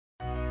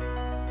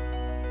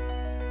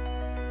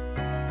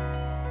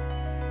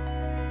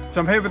So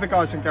I'm here with the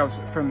guys and girls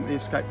from the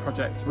Escape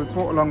Project. We've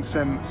brought along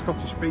some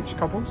Scottish beach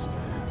cobbles,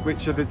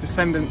 which are the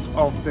descendants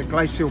of the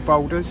glacial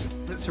boulders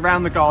that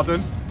surround the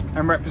garden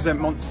and represent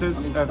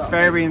monsters of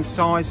varying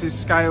sizes,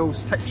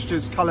 scales,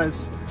 textures,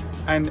 colours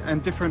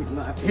and different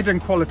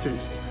hidden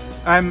qualities.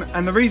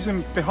 And the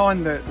reason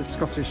behind the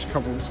Scottish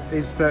cobbles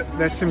is that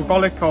they're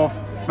symbolic of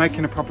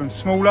making a problem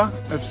smaller,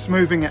 of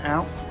smoothing it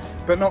out,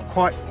 but not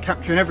quite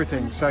capturing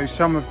everything. So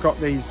some have got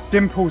these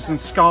dimples and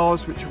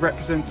scars which are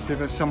representative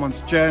of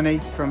someone's journey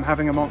from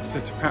having a monster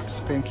to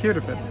perhaps being cured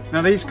of it.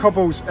 Now these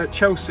cobbles at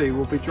Chelsea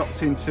will be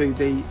dropped into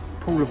the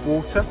pool of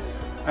water,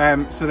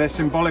 so they're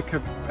symbolic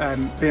of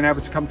being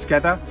able to come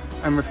together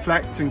and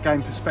reflect and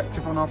gain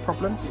perspective on our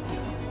problems.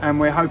 And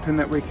we're hoping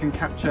that we can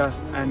capture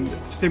and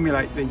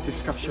stimulate the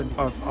discussion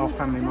of our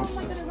family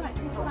monsters.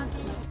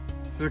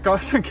 So the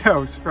guys and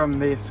girls from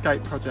the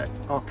Escape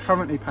Project are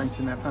currently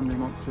painting their family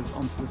monsters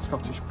onto the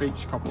Scottish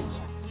beach cobbles.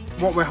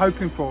 What we're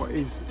hoping for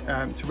is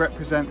to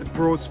represent the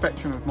broad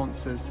spectrum of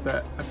monsters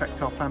that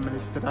affect our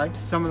families today.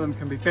 Some of them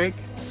can be big,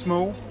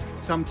 small,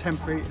 some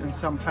temporary and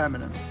some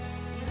permanent.